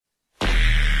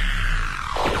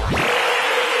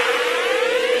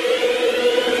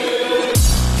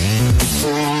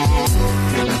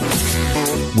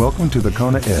Welcome to the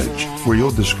Kona Edge, where you'll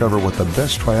discover what the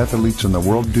best triathletes in the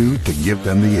world do to give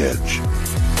them the edge.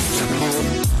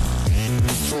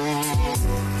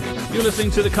 You're listening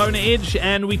to the Kona Edge,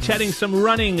 and we're chatting some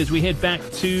running as we head back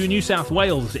to New South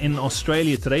Wales in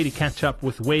Australia today to catch up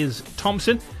with Wes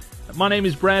Thompson. My name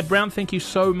is Brad Brown. Thank you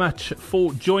so much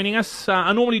for joining us.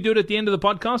 I normally do it at the end of the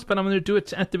podcast, but I'm going to do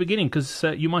it at the beginning because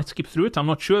you might skip through it. I'm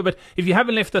not sure. But if you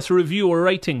haven't left us a review or a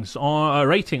rating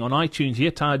on iTunes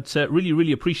yet, I'd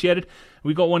really appreciate it.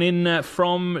 We got one in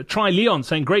from Try Leon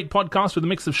saying, great podcast with a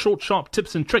mix of short, sharp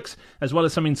tips and tricks, as well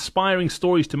as some inspiring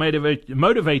stories to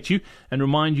motivate you and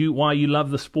remind you why you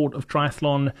love the sport of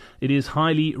triathlon. It is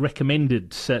highly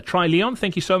recommended. Try Leon,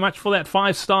 thank you so much for that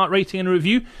 5-star rating and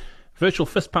review. Virtual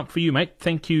fist pump for you, mate.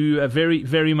 Thank you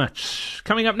very much.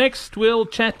 Coming up next, we'll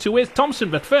chat to Wes Thompson.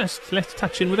 But first, let's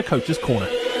touch in with a Coach's Corner.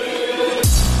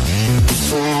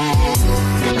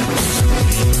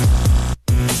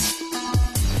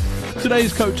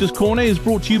 Today's Coach's Corner is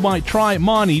brought to you by Try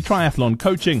Marnie Triathlon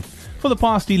Coaching. For the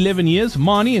past 11 years,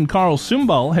 Marnie and Carl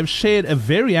Sumbal have shared a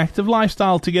very active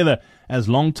lifestyle together. As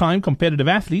long-time competitive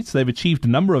athletes, they've achieved a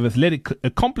number of athletic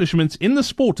accomplishments in the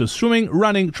sport of swimming,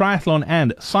 running, triathlon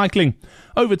and cycling.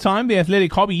 Over time, the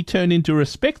athletic hobby turned into a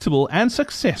respectable and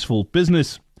successful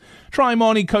business. Try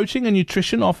Marnie Coaching and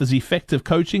Nutrition offers effective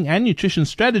coaching and nutrition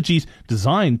strategies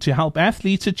designed to help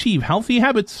athletes achieve healthy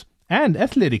habits and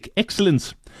athletic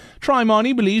excellence. Try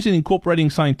Marnie believes in incorporating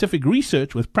scientific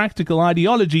research with practical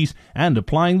ideologies and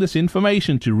applying this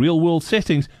information to real-world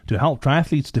settings to help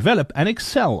triathletes develop and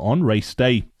excel on race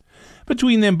day.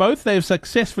 Between them both, they have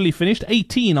successfully finished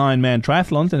 18 Ironman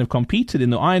triathlons and have competed in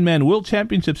the Ironman World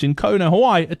Championships in Kona,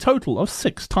 Hawaii, a total of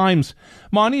 6 times.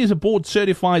 Marnie is a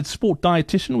board-certified sport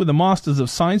dietitian with a Masters of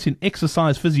Science in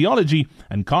Exercise Physiology,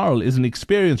 and Carl is an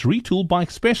experienced retool bike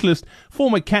specialist,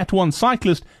 former Cat 1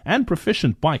 cyclist, and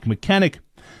proficient bike mechanic.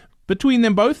 Between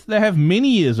them both, they have many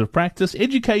years of practice,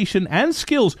 education and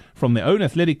skills from their own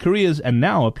athletic careers and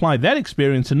now apply that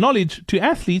experience and knowledge to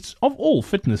athletes of all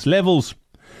fitness levels.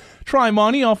 Try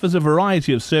Marnie offers a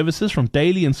variety of services from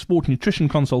daily and sport nutrition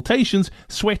consultations,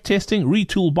 sweat testing,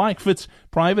 retool bike fits,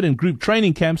 private and group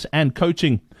training camps and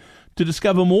coaching. To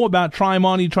discover more about Try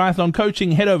Marnie Triathlon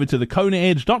Coaching, head over to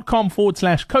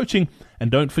thekonaedge.com/coaching. And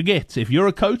don't forget, if you're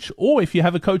a coach or if you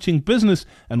have a coaching business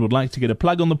and would like to get a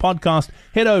plug on the podcast,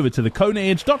 head over to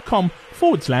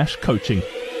thekonaedge.com/coaching.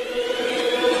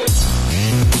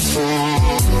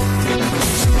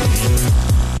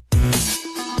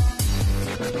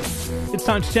 It's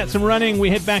time to chat some running.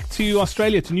 We head back to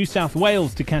Australia, to New South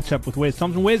Wales, to catch up with Wes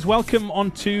Thompson. Wes, welcome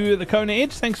onto the Kona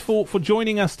Edge. Thanks for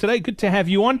joining us today. Good to have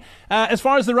you on. As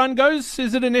far as the run goes,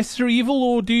 is it a necessary evil,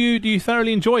 or do you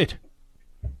thoroughly enjoy it?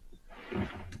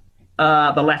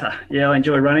 The latter. Yeah, I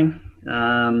enjoy running.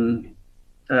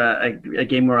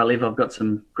 Again, where I live, I've got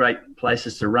some great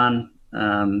places to run.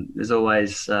 There's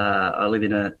always, I live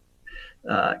in a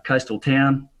coastal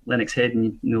town, Lennox Head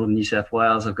in northern New South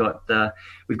Wales. We've got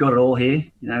it all here.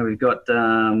 You know, we've got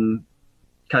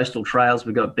coastal trails,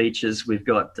 we've got beaches, we've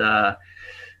got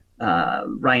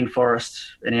rainforest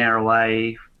an hour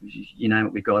away. You know,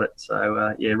 we've got it.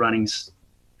 So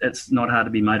it's not hard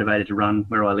to be motivated to run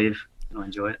where I live. I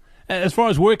enjoy it. As far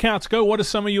as workouts go, what are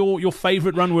some of your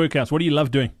favourite run workouts? What do you love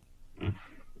doing?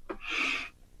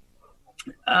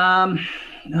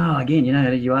 Again, you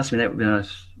know, you asked me that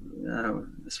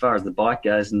as far as the bike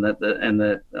goes, as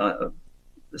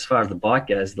far as the bike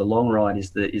goes, the long ride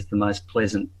is the most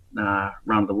pleasant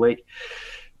run of the week.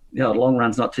 You know, the long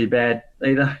run's not too bad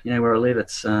either. You know, where I live,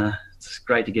 it's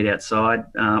great to get outside.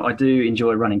 I do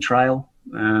enjoy running trail.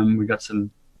 We've got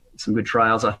some good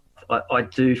trails. I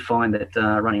do find that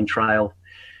running trail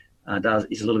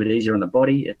is a little bit easier on the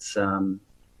body. It's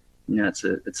it's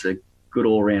a good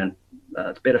all round.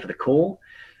 It's better for the core.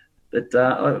 But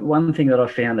one thing that I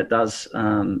found that does,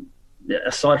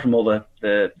 aside from all the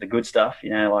good stuff,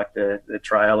 you know, like the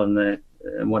trail and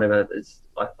whatever,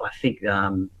 I think with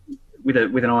an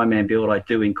Ironman build, I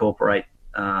do incorporate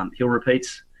hill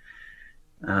repeats.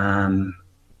 You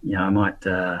know, I might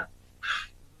have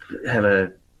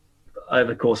over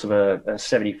the course of a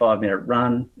 75-minute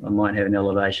run, I might have an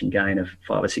elevation gain of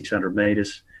 500 or 600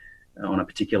 meters on a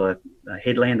particular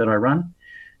headland that I run.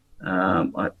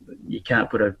 You can't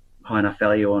put a high enough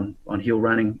value on hill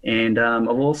running, and I've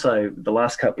also the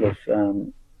last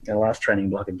training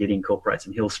block I did incorporate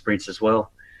some hill sprints as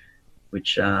well,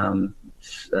 which good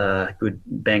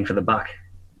bang for the buck,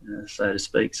 so to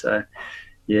speak. So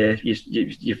yeah,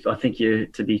 I think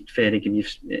to be fair,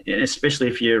 especially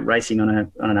if you're racing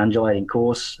on an undulating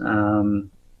course,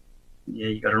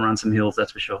 you got to run some hills,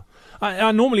 that's for sure.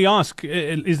 I normally ask,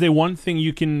 is there one thing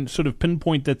you can sort of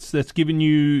pinpoint that's given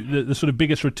you the sort of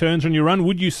biggest returns on your run?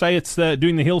 Would you say it's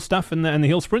doing the hill stuff and the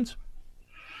hill sprints?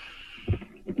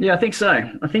 Yeah, I think so.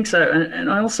 And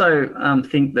I also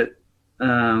think that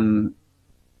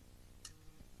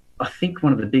I think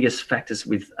one of the biggest factors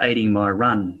with aiding my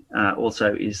run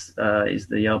also is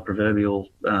the old proverbial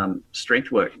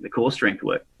strength work, the core strength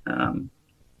work.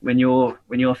 When you're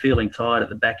feeling tired at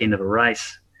the back end of a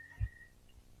race,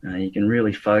 you can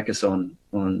really focus on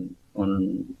the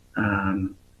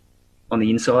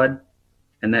inside,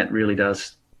 and that really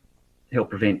does help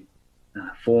prevent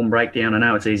form breakdown. I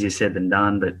know it's easier said than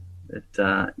done, but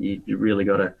you really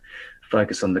got to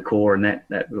focus on the core, and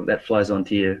that flows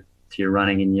onto your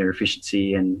running and your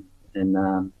efficiency and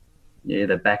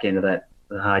the back end of that,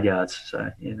 the hard yards.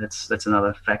 So yeah, that's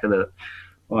another factor that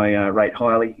I rate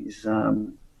highly is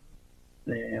the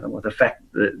fact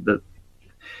that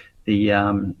the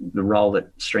role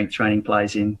that strength training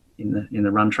plays in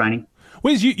the run training.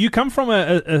 Wes, you come from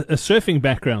a surfing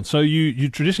background, so you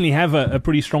traditionally have a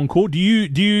pretty strong core. Do you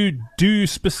do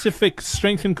specific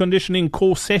strength and conditioning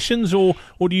core sessions, or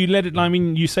do you let it? I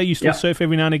mean, you say you still surf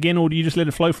every now and again, or do you just let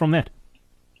it flow from that?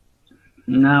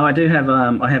 No, I do have.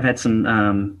 I have had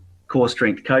some core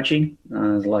strength coaching.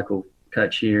 There's a local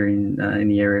coach here in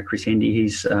the area, Chris Hendy.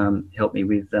 He's helped me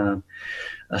with a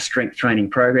strength training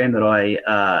program that I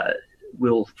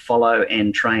will follow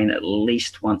and train at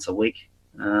least once a week.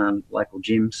 Local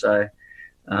gym. So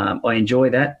I enjoy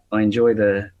that. I enjoy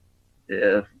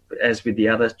as with the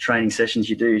other training sessions,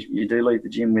 you do leave the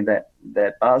gym with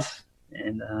that buzz,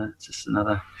 and it's just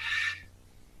another.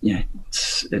 Yeah,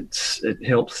 it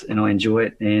helps, and I enjoy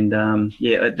it. And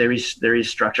there is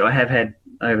structure. I have had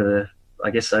over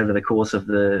the course of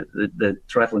the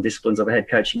triathlon disciplines, I've had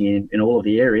coaching in all of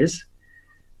the areas,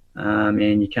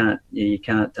 and you can't.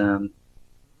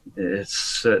 It's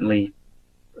certainly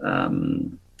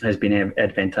has been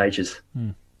advantageous.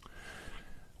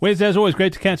 Wes, as always,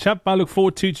 great to catch up. I look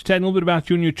forward to chatting a little bit about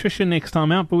your nutrition next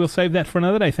time out, but we'll save that for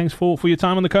another day. Thanks for your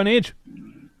time on the Kona Edge.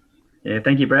 Yeah,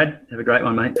 thank you, Brad. Have a great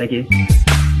one, mate. Thank you.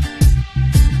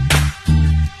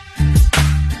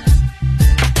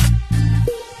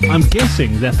 I'm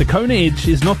guessing that the Kona Edge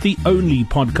is not the only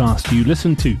podcast you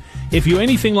listen to. If you're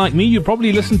anything like me, you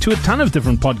probably listen to a ton of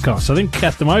different podcasts. I think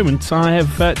at the moment I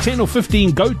have 10 or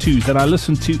 15 go-tos that I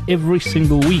listen to every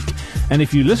single week. And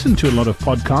if you listen to a lot of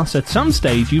podcasts, at some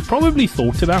stage you've probably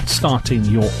thought about starting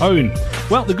your own.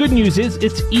 Well, the good news is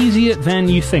it's easier than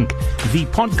you think.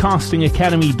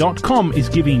 ThePodcastingAcademy.com is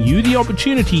giving you the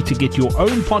opportunity to get your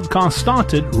own podcast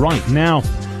started right now.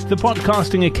 The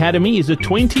Podcasting Academy is a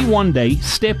 21-day,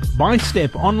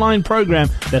 step-by-step online program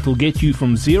that will get you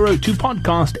from zero to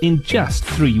podcast in just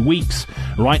 3 weeks.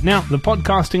 Right now,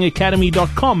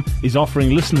 thepodcastingacademy.com is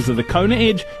offering listeners of the Kona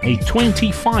Edge a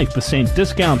 25%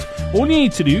 discount. All you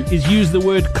need to do is use the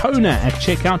word Kona at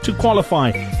checkout to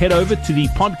qualify. Head over to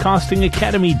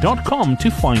thepodcastingacademy.com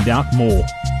to find out more.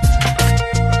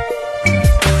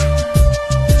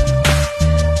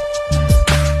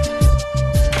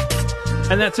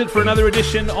 And that's it for another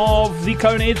edition of the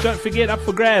Kona Edge. Don't forget, up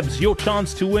for grabs, your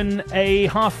chance to win a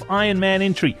half Ironman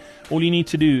entry. All you need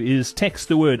to do is text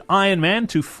the word Ironman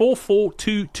to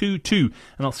 44222,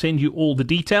 and I'll send you all the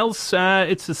details.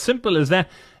 It's as simple as that.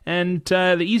 And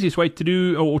the easiest way to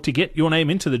do or to get your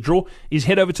name into the draw is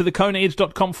head over to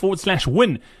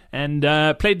thekonaedge.com/win and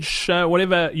pledge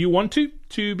whatever you want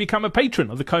to become a patron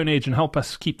of the Kona Edge and help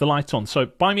us keep the lights on. So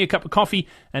buy me a cup of coffee,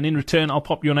 and in return I'll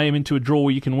pop your name into a draw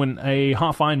where you can win a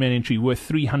half Ironman entry worth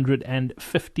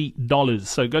 $350.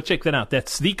 So go check that out.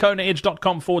 That's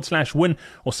thekonaedge.com/win,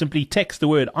 or simply text the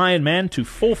word Ironman to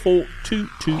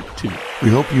 44222. We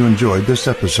hope you enjoyed this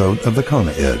episode of the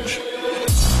Kona Edge.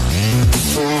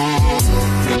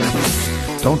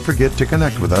 Don't forget to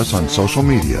connect with us on social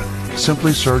media.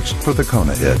 Simply search for the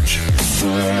Kona Edge.